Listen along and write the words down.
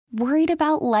Worried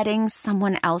about letting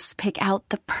someone else pick out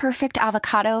the perfect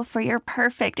avocado for your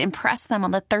perfect impress them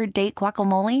on the third date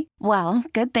guacamole? Well,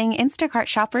 good thing Instacart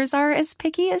shoppers are as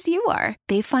picky as you are.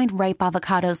 They find ripe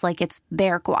avocados like it's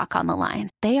their guac on the line.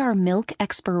 They are milk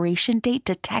expiration date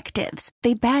detectives.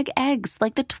 They bag eggs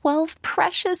like the 12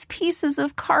 precious pieces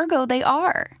of cargo they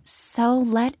are. So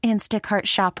let Instacart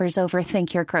shoppers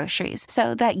overthink your groceries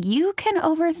so that you can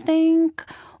overthink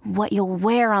what you'll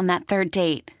wear on that third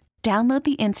date. Download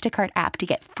the Instacart app to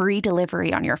get free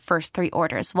delivery on your first 3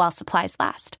 orders while supplies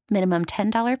last. Minimum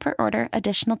 $10 per order.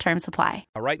 Additional terms apply.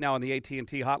 Right now on the AT&T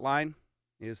hotline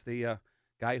is the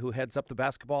guy who heads up the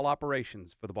basketball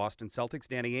operations for the Boston Celtics,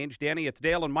 Danny Ainge. Danny, it's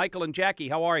Dale and Michael and Jackie.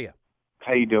 How are you?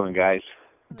 How you doing, guys?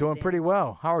 Doing pretty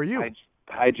well. How are you?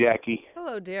 Hi, Jackie.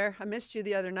 Hello, dear. I missed you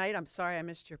the other night. I'm sorry I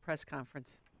missed your press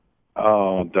conference.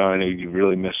 Oh, darn it, you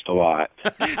really missed a lot.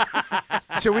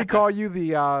 Should we call you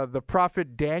the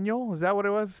prophet Daniel? Is that what it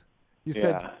was? You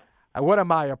said, what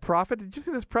am I, a prophet? Did you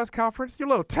see this press conference? You're a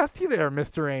little testy there,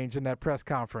 Mr. Ainge, in that press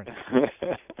conference.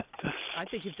 I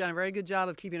think you've done a very good job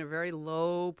of keeping a very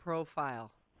low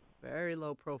profile. Very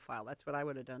low profile. That's what I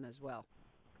would have done as well.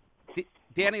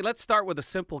 Danny, let's start with a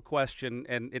simple question,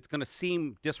 and it's going to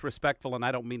seem disrespectful, and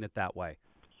I don't mean it that way.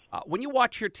 When you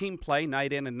watch your team play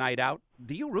night in and night out,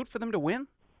 do you root for them to win?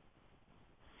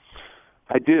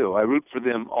 I do. I root for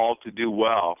them all to do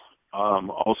well,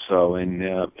 also,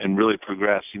 and really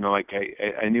progress. You know, like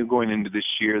I knew going into this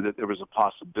year that there was a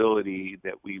possibility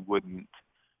that we wouldn't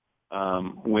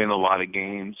win a lot of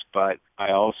games, but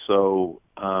I also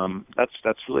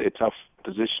that's really a tough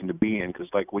position to be in because,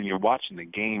 like, when you're watching the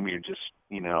game, you're just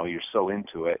you're so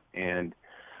into it, and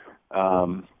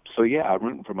so yeah, I'm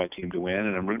rooting for my team to win,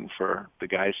 and I'm rooting for the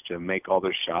guys to make all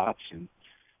their shots and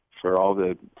for all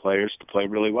the players to play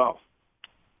really well.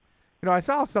 You know, I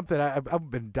saw something.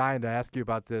 I've been dying to ask you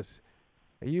about this.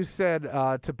 You said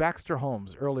to Baxter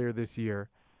Holmes earlier this year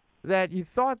that you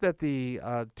thought that the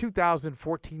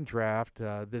 2014 draft,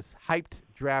 this hyped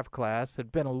draft class,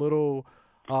 had been a little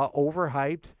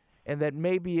overhyped, and that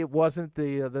maybe it wasn't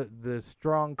the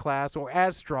strong class or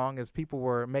as strong as people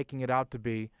were making it out to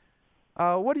be.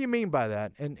 What do you mean by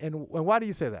that, and why do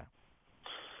you say that?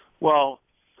 Well,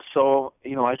 so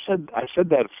I said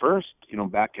that first,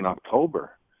 back in October,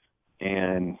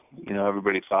 and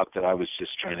everybody thought that I was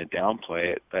just trying to downplay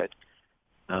it, but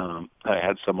I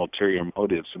had some ulterior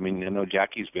motives. I mean, I know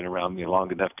Jackie's been around me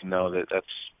long enough to know that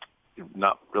that's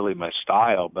not really my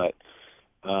style, but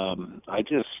I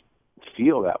just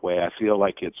feel that way. I feel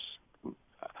like it's,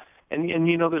 and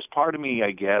there's part of me,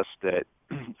 I guess, that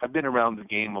I've been around the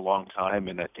game a long time,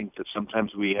 and I think that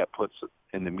sometimes we have put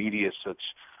in the media such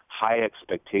high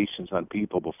expectations on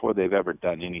people before they've ever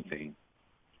done anything.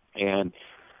 And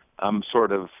I'm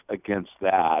sort of against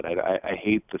that. I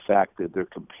hate the fact that they're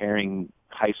comparing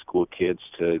high school kids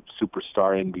to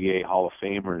superstar NBA Hall of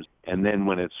Famers, and then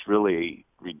when it's really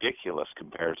ridiculous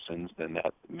comparisons, then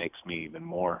that makes me even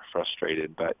more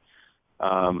frustrated. But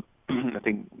I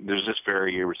think there's just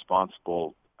very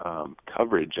irresponsible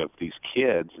coverage of these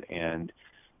kids, and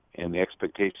the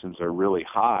expectations are really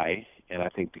high, and I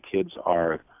think the kids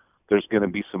are. There's going to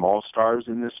be some all-stars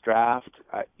in this draft.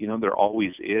 There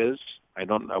always is.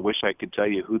 I wish I could tell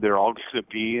you who they're all going to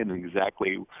be and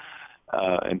exactly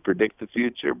and predict the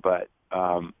future, but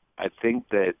I think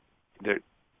that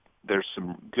there's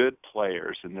some good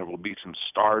players, and there will be some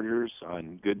starters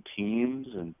on good teams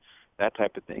and that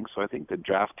type of thing. So I think the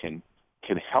draft can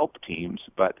help teams,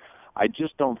 but I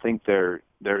just don't think there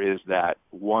is that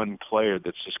one player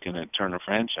that's just going to turn a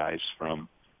franchise from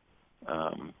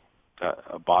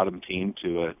a bottom team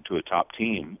to a top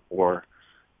team. Or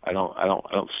I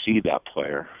don't see that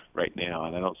player right now,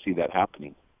 and I don't see that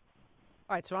happening.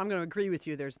 All right, so I'm going to agree with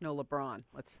you. There's no LeBron.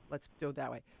 Let's do it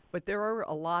that way. But there are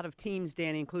a lot of teams,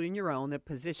 Danny, including your own, that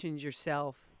positioned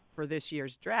yourself for this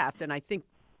year's draft, and I think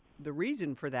the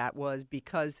reason for that was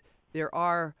because there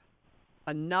are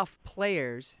enough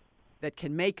players that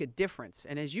can make a difference.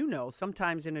 And as you know,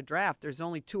 sometimes in a draft, there's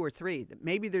only 2 or 3.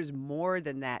 Maybe there's more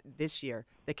than that this year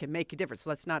that can make a difference.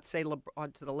 Let's not say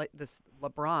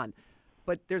LeBron.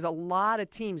 But there's a lot of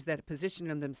teams that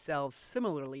position themselves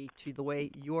similarly to the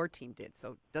way your team did.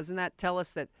 So doesn't that tell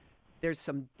us that there's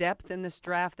some depth in this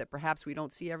draft that perhaps we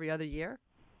don't see every other year?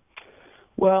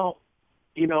 Well,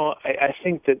 I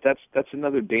think that's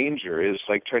another danger, is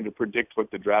like trying to predict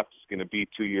what the draft is going to be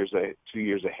 2 years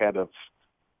ahead of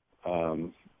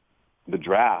the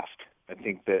draft. I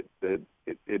think that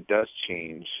it does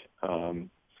change.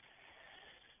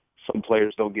 Some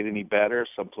players don't get any better.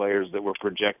 Some players that were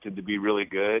projected to be really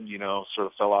good, sort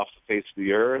of fell off the face of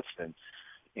the earth.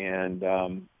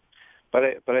 But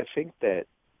I think that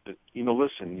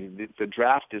listen, the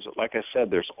draft is, like I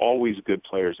said, there's always good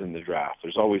players in the draft.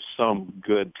 There's always some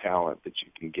good talent that you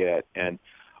can get. And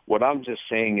what I'm just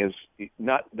saying is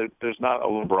there's not a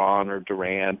LeBron or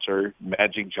Durant or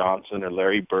Magic Johnson or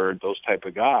Larry Bird, those type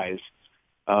of guys.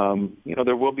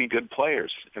 There will be good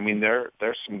players. I mean,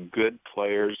 there's some good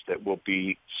players that will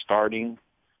be starting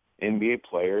NBA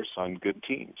players on good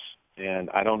teams. And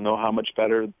I don't know how much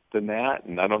better than that,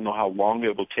 and I don't know how long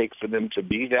it will take for them to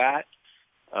be that.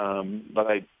 But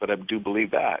I do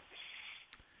believe that.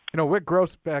 Wick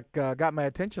Grossbeck got my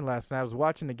attention last night. I was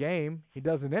watching the game. He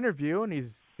does an interview, and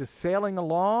he's just sailing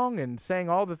along and saying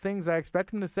all the things I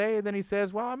expect him to say. And then he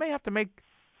says, well, I may have to make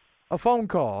a phone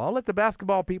call. I'll let the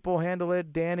basketball people handle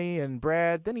it, Danny and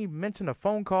Brad. Then he mentioned a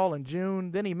phone call in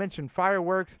June. Then he mentioned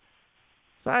fireworks.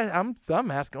 So I'm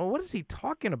asking, well, what is he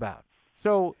talking about?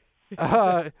 So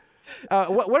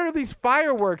what are these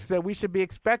fireworks that we should be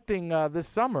expecting this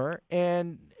summer?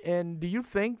 And do you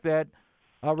think that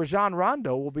Rajon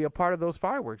Rondo will be a part of those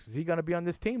fireworks? Is he going to be on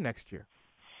this team next year?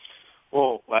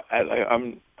 Well,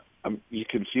 you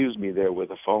confused me there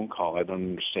with a phone call. I don't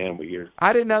understand what you're.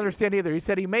 I didn't understand either. He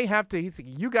said he may have to. He said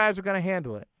you guys are going to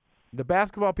handle it. The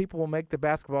basketball people will make the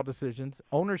basketball decisions.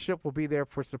 Ownership will be there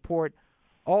for support.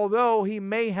 Although he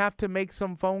may have to make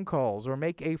some phone calls or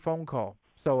make a phone call.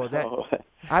 So that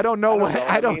I don't know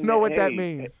what that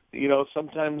means.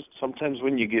 Sometimes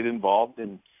when you get involved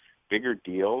in bigger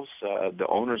deals, the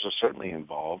owners are certainly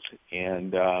involved,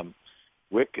 and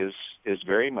Wick is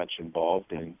very much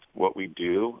involved in what we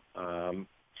do, and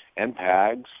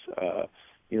PAGS.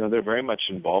 They're very much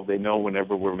involved. They know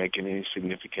whenever we're making any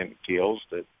significant deals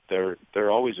that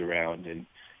they're always around and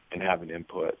have an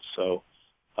input. So,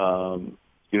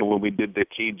 when we did the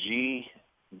KG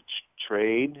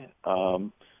trade,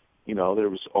 there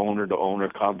was owner-to-owner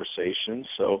conversations.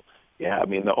 So, yeah, I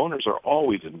mean, the owners are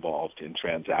always involved in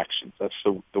transactions. That's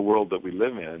the world that we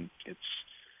live in.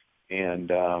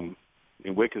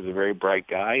 Wick is a very bright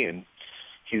guy, and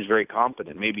he's very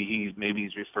competent. Maybe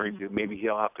he's referring to maybe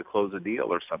he'll have to close a deal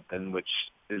or something, which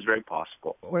is very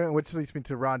possible. Which leads me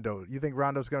to Rondo. You think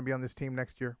Rondo's going to be on this team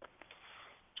next year?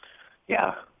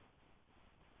 Yeah.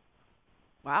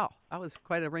 Wow, that was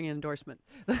quite a ringing endorsement.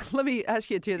 Let me ask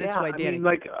you this way, Danny.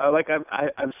 I mean,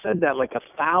 I've said that like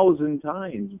 1,000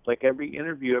 times. Like every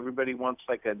interview, everybody wants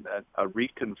like a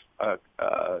recon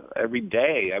every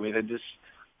day. I mean,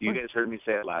 you guys heard me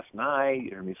say it last night.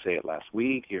 You heard me say it last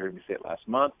week. You heard me say it last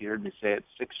month. You heard me say it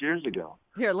 6 years ago.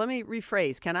 Here, let me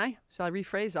rephrase. Can I? Shall I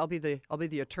rephrase? I'll be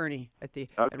the attorney at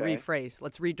rephrase.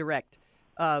 Let's redirect.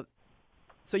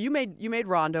 So you made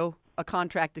Rondo a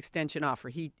contract extension offer.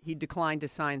 He declined to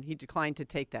sign. He declined to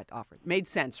take that offer. Made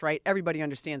sense, right? Everybody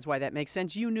understands why that makes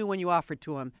sense. You knew when you offered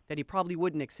to him that he probably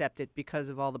wouldn't accept it because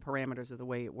of all the parameters of the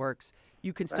way it works.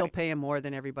 You can still pay him more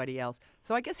than everybody else.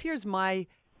 So I guess here's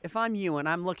if I'm you and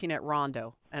I'm looking at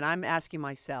Rondo and I'm asking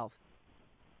myself,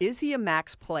 is he a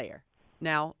max player?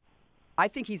 Now, I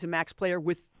think he's a max player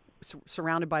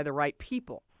surrounded by the right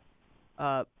people.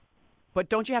 But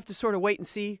don't you have to sort of wait and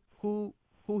see who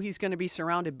he's going to be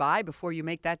surrounded by before you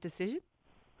make that decision?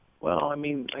 Well, I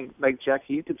mean, like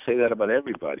Jackie, you could say that about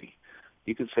everybody.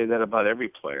 You could say that about every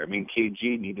player. I mean,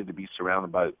 KG needed to be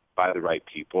surrounded by the right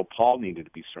people. Paul needed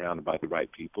to be surrounded by the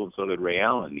right people, and so did Ray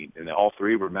Allen. And all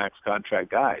three were max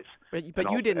contract guys.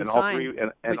 But you didn't sign.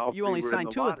 You only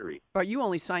signed two of them. But you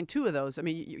only signed two of those. I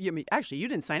mean, you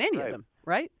didn't sign any of them,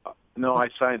 right? No, I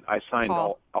signed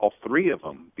all three of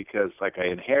them because, I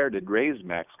inherited Ray's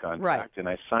max contract, and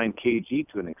I signed KG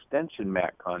to an extension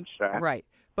max contract, right?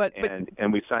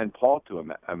 And we signed Paul to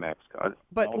a max contract.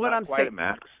 But what I'm saying,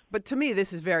 but to me,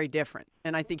 this is very different,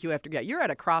 and I think you have to get. You're at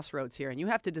a crossroads here, and you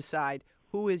have to decide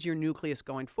who is your nucleus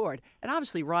going forward. And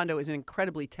obviously, Rondo is an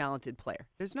incredibly talented player.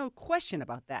 There's no question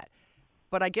about that.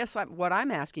 But I guess what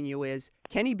I'm asking you is,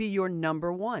 can he be your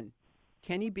number one?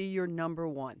 Can he be your number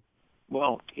one?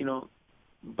 Well,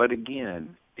 but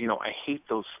again, I hate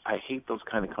those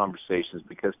kind of conversations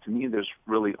because to me, there's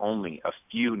really only a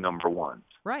few number ones.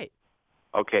 Right.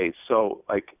 Okay, so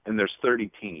and there's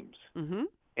 30 teams,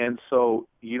 and so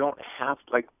you don't have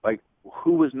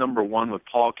who was number one with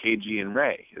Paul, KG, and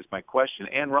Ray is my question,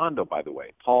 and Rondo, by the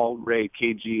way. Paul, Ray,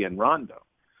 KG, and Rondo.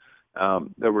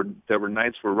 There were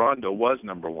nights where Rondo was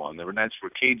number one. There were nights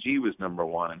where KG was number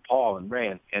one, and Paul and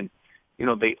Ray, and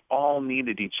they all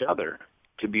needed each other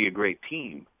to be a great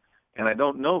team. And I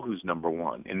don't know who's number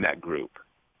one in that group.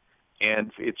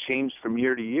 And it changed from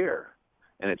year to year,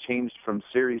 and it changed from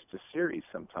series to series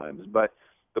sometimes. But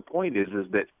the point is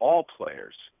that all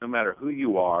players, no matter who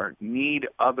you are, need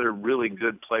other really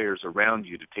good players around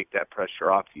you to take that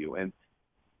pressure off you.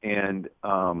 And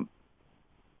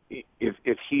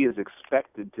if he is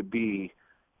expected to be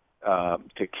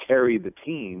to carry the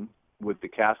team with the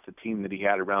cast of team that he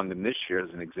had around him this year,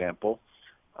 as an example,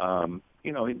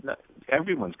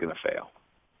 everyone's going to fail.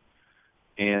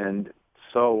 And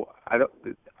so I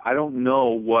don't know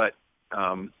what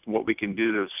we can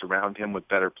do to surround him with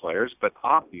better players, but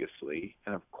obviously,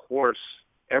 and of course,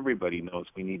 everybody knows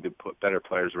we need to put better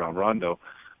players around Rondo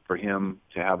for him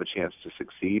to have a chance to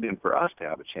succeed and for us to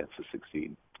have a chance to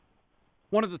succeed.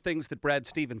 One of the things that Brad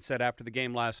Stevens said after the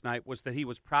game last night was that he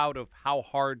was proud of how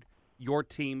hard your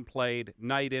team played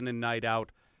night in and night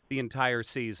out the entire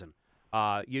season.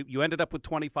 You ended up with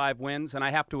 25 wins, and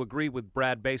I have to agree with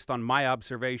Brad based on my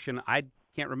observation. I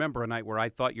can't remember a night where I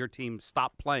thought your team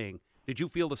stopped playing. Did you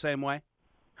feel the same way?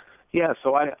 Yeah,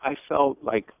 so I felt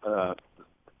like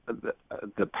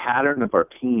the pattern of our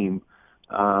team.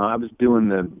 I was doing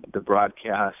the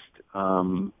broadcast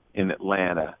in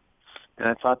Atlanta, and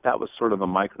I thought that was sort of a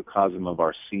microcosm of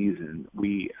our season.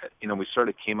 We sort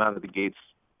of came out of the gates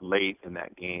late in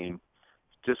that game,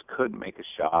 just couldn't make a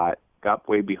shot, got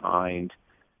way behind,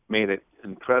 made an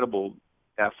incredible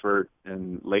effort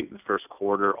and late in the first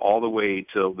quarter all the way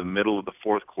till the middle of the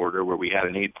fourth quarter where we had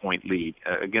an 8-point lead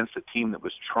against a team that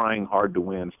was trying hard to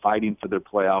win, fighting for their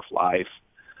playoff life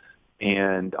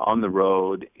and on the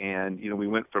road. And, we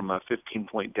went from a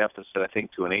 15-point deficit, I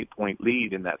think, to an 8-point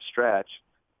lead in that stretch.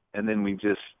 And then we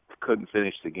just couldn't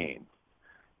finish the game.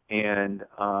 And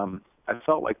I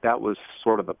felt like that was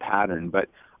sort of a pattern, but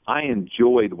I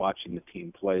enjoyed watching the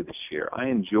team play this year. I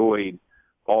enjoyed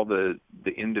all the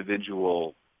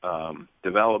individual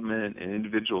development and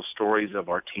individual stories of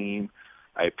our team.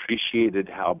 I appreciated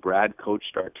how Brad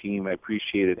coached our team. I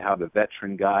appreciated how the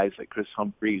veteran guys like Chris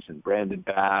Humphreys and Brandon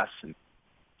Bass, and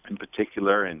in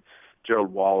particular, and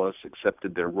Gerald Wallace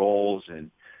accepted their roles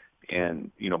and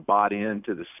bought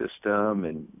into the system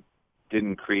and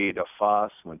didn't create a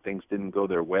fuss when things didn't go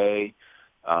their way.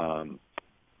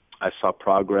 I saw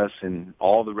progress in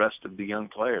all the rest of the young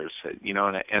players,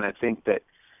 and I think that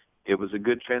it was a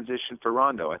good transition for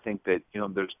Rondo. I think that,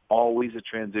 there's always a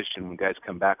transition when guys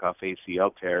come back off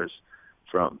ACL tears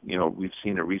from, we've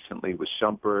seen it recently with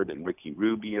Shumpert and Ricky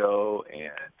Rubio,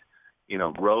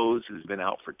 and, Rose has been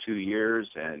out for 2 years,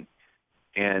 and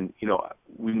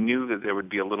we knew that there would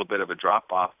be a little bit of a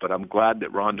drop-off, but I'm glad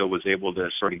that Rondo was able to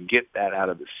sort of get that out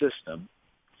of the system.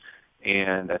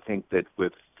 And I think that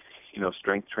with,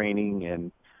 strength training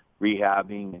and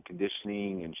rehabbing and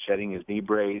conditioning and shedding his knee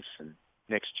brace, and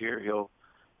next year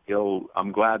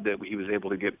I'm glad that he was able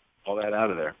to get all that out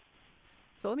of there.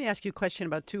 So let me ask you a question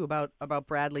about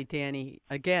Bradley, Danny.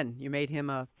 Again, you made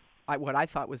him what I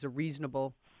thought was a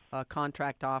reasonable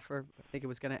contract offer. I think it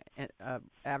was going to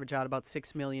average out about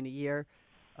 $6 million a year.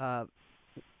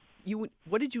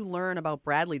 What did you learn about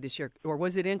Bradley this year, or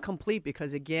was it incomplete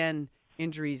because, again,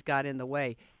 injuries got in the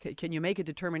way? Can you make a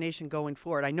determination going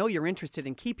forward? I know you're interested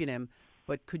in keeping him,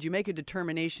 but could you make a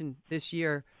determination this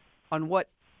year on what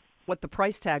the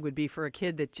price tag would be for a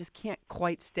kid that just can't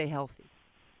quite stay healthy?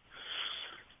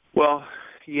 Well,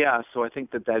 yeah. So I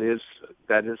think that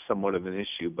is somewhat of an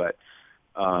issue, but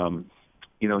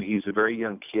he's a very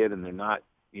young kid, and they're not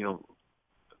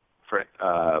for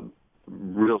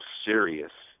real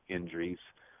serious injuries.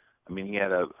 I mean, he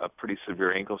had a pretty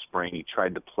severe ankle sprain. He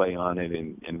tried to play on it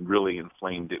and really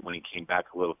inflamed it when he came back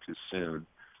a little too soon,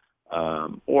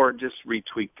 or just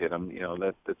retweaked it.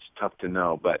 That's tough to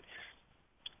know, but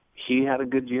he had a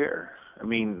good year. I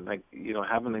mean,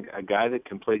 having a guy that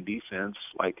can play defense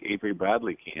like Avery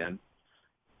Bradley can,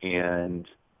 and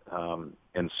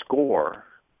score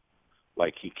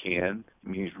like he can. I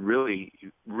mean, he's really,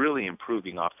 really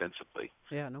improving offensively.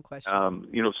 Yeah, no question.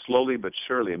 Slowly but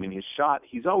surely. I mean, his shot,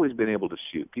 he's always been able to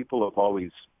shoot. People have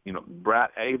always,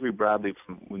 Avery Bradley,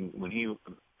 from when he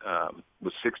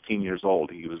was 16 years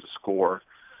old, he was a scorer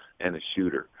and a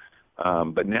shooter.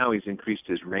 But now he's increased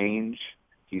his range.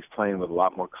 He's playing with a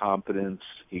lot more confidence.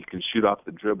 He can shoot off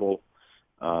the dribble.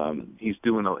 He's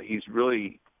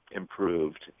really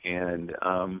improved. And,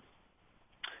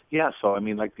 so I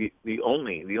mean, like the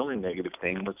only negative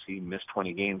thing was he missed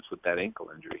 20 games with that ankle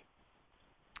injury.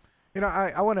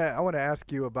 I want to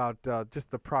ask you about just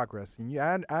the progress. And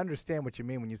I understand what you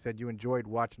mean when you said you enjoyed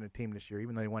watching the team this year,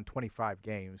 even though they won 25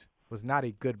 games. It was not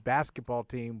a good basketball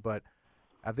team, but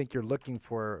I think you're looking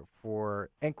for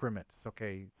increments.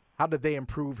 Okay, how did they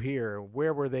improve here?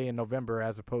 Where were they in November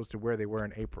as opposed to where they were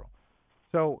in April?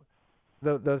 So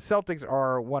the Celtics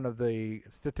are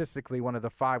statistically one of the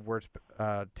 5 worst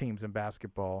teams in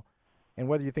basketball. And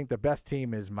whether you think the best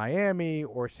team is Miami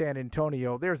or San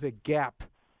Antonio, there's a gap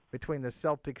between the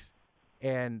Celtics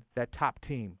and that top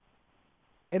team.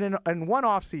 And in one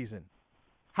offseason,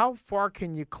 how far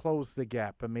can you close the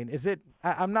gap? I mean,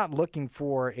 I'm not looking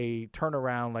for a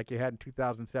turnaround like you had in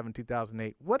 2007,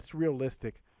 2008. What's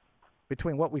realistic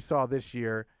between what we saw this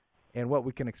year and what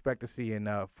we can expect to see in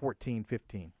 14,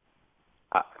 15?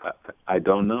 I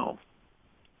don't know.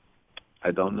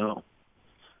 I don't know.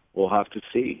 We'll have to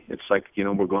see. It's like,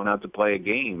 we're going out to play a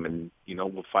game, and,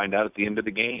 we'll find out at the end of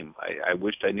the game. I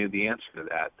wished I knew the answer to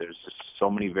that. There's just so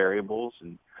many variables,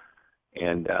 and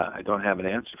I don't have an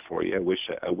answer for you. I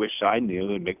wish I knew.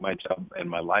 It'd make my job and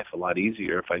my life a lot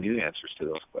easier if I knew the answers to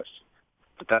those questions.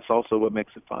 But that's also what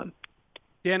makes it fun.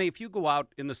 Danny, if you go out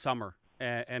in the summer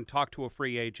and talk to a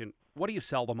free agent, what do you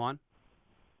sell them on?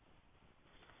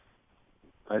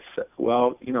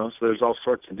 So there's all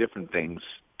sorts of different things,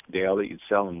 Dale, that you'd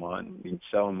sell them on. You'd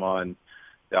sell them on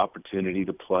the opportunity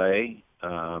to play.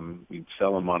 You'd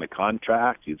sell them on a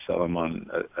contract. You'd sell them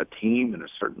on a team in a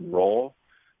certain role.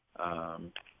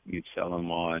 You'd sell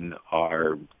them on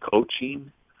our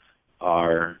coaching,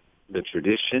 the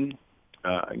tradition.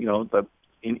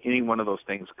 Any one of those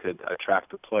things could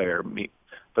attract a player.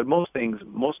 But most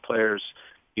players,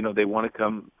 they want to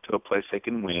come to a place they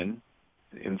can win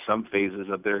in some phases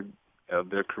of their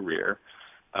career.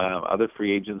 Other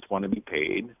free agents want to be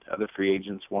paid. Other free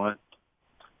agents want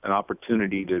an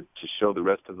opportunity to show the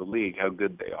rest of the league how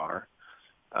good they are.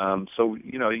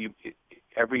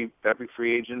 Every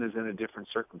free agent is in a different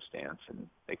circumstance, and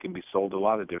they can be sold a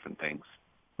lot of different things.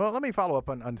 Well, let me follow up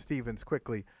on Stevens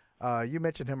quickly. You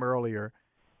mentioned him earlier,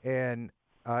 and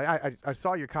I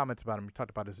saw your comments about him. You talked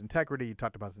about his integrity. You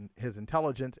talked about his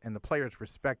intelligence, and the players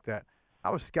respect that. I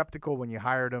was skeptical when you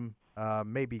hired him,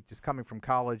 maybe just coming from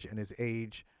college and his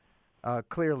age.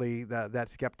 Clearly, that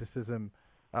skepticism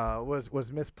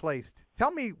was misplaced.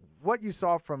 Tell me what you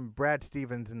saw from Brad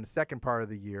Stevens in the second part of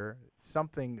the year,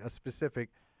 something specific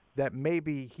that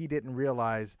maybe he didn't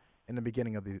realize in the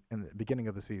beginning of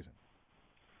the season.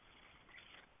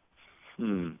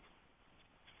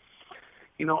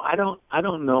 I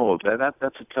don't know.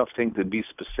 That's a tough thing to be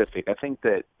specific. I think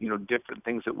that, different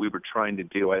things that we were trying to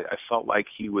do, I felt like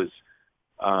he was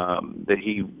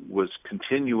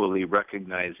continually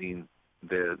recognizing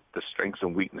the strengths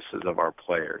and weaknesses of our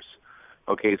players.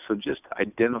 Okay, so just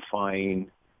identifying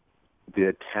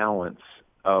the talents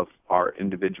of our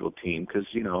individual team, because,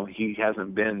 he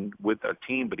hasn't been with our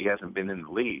team, but he hasn't been in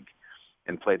the league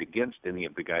and played against any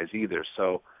of the guys either.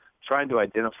 So trying to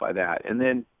identify that. And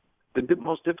then the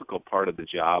most difficult part of the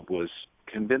job was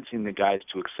convincing the guys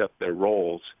to accept their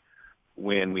roles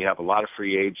when we have a lot of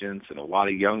free agents and a lot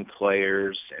of young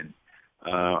players. And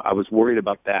I was worried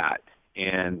about that.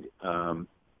 And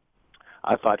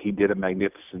I thought he did a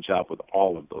magnificent job with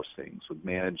all of those things, with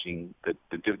managing the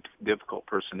difficult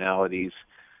personalities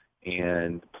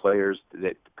and players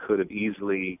that could have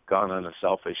easily gone on a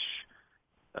selfish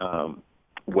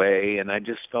way. And I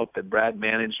just felt that Brad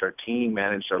managed our team,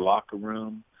 managed our locker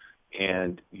room,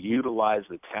 and utilized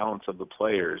the talents of the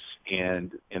players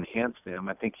and enhanced them.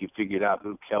 I think he figured out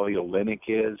who Kelly Olynyk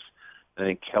is. I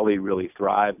think Kelly really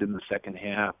thrived in the second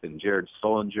half, and Jared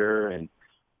Sullinger and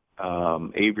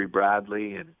Avery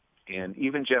Bradley and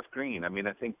even Jeff Green. I mean,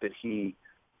 I think that he,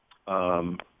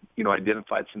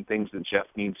 identified some things that Jeff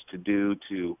needs to do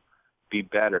to be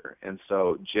better. And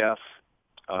so Jeff,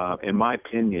 in my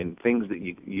opinion, things that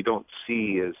you don't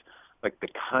see is like the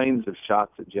kinds of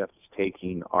shots that Jeff is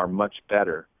taking are much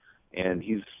better. And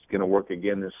he's going to work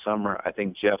again this summer. I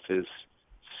think Jeff is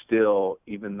still,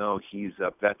 even though he's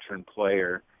a veteran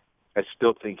player, I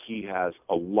still think he has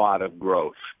a lot of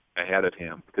growth ahead of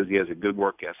him because he has a good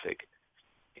work ethic.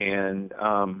 And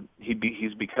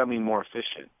he's becoming more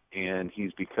efficient, and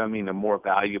he's becoming a more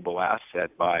valuable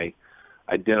asset by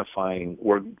identifying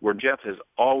where Jeff has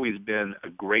always been a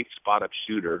great spot-up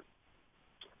shooter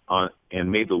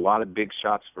and made a lot of big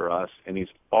shots for us, and he's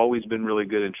always been really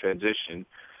good in transition.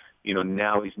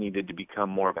 Now he's needed to become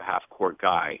more of a half-court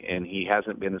guy, and he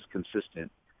hasn't been as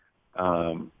consistent.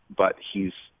 But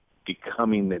he's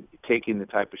taking the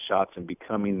type of shots and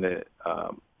becoming the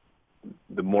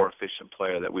more efficient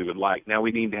player that we would like. Now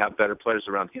we need to have better players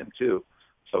around him too,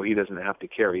 so he doesn't have to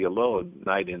carry a load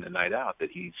night in and night out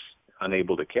that he's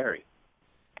unable to carry.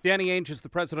 Danny Ainge is the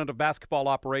president of basketball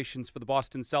operations for the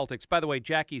Boston Celtics. By the way,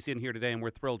 Jackie's in here today, and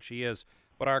we're thrilled she is.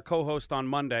 But our co-host on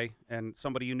Monday, and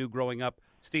somebody you knew growing up,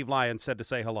 Steve Lyons, said to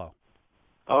say hello.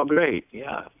 Oh, great.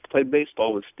 Yeah. Played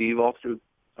baseball with Steve all through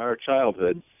our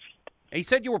childhood. He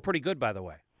said you were pretty good, by the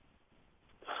way.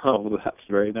 Oh, that's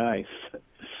very nice.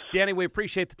 Danny, we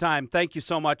appreciate the time. Thank you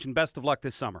so much, and best of luck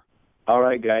this summer. All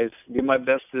right, guys. Give my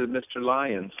best to Mr.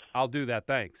 Lyons. I'll do that.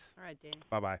 Thanks. All right, Danny.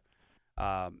 Bye-bye.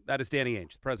 That is Danny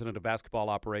Ainge, the president of basketball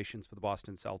operations for the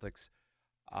Boston Celtics.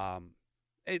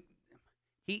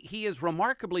 he is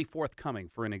remarkably forthcoming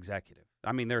for an executive.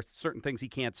 I mean, there are certain things he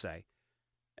can't say,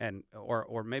 and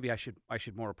or maybe I should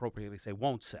more appropriately say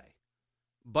won't say.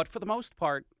 But for the most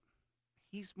part,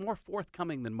 he's more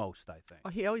forthcoming than most, I think. Oh,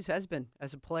 he always has been,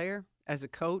 as a player, as a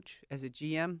coach, as a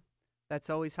GM. That's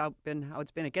always how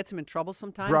it's been. It gets him in trouble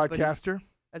sometimes. Broadcaster?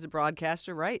 As a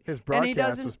broadcaster, right. His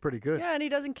broadcast was pretty good. Yeah, and he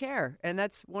doesn't care. And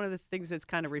that's one of the things that's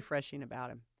kind of refreshing about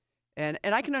him. And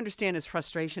I can understand his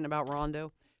frustration about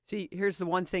Rondo. See, here's the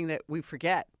one thing that we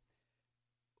forget.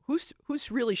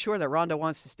 Who's really sure that Rondo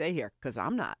wants to stay here? Because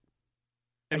I'm not.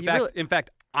 In fact,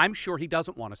 I'm sure he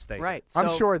doesn't want to stay here. Right.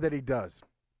 I'm sure that he does.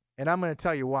 And I'm going to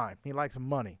tell you why. He likes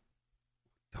money.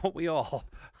 Don't we all?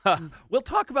 We'll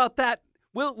talk about that.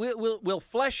 We'll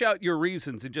flesh out your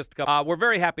reasons in just a couple. We're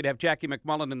very happy to have Jackie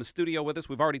McMullen in the studio with us.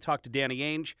 We've already talked to Danny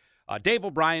Ainge. Dave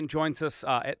O'Brien joins us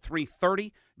at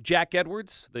 3:30. Jack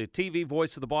Edwards, the TV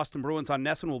voice of the Boston Bruins on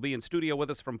NESN, will be in studio with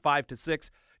us from 5 to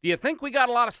 6. Do you think we got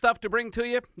a lot of stuff to bring to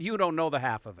you? You don't know the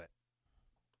half of it.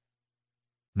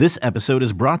 This episode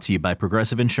is brought to you by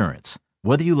Progressive Insurance.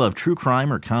 Whether you love true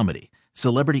crime or comedy,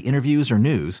 celebrity interviews or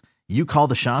news, you call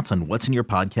the shots on what's in your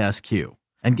podcast queue.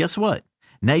 And guess what?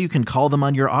 Now you can call them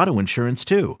on your auto insurance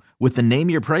too with the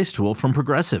Name Your Price tool from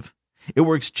Progressive. It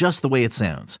works just the way it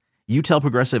sounds. You tell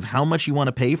Progressive how much you want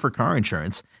to pay for car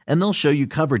insurance, and they'll show you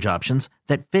coverage options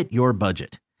that fit your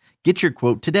budget. Get your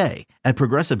quote today at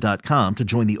Progressive.com to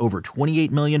join the over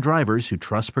 28 million drivers who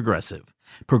trust Progressive.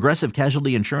 Progressive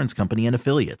Casualty Insurance Company and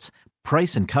Affiliates.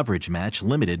 Price and coverage match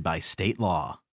limited by state law.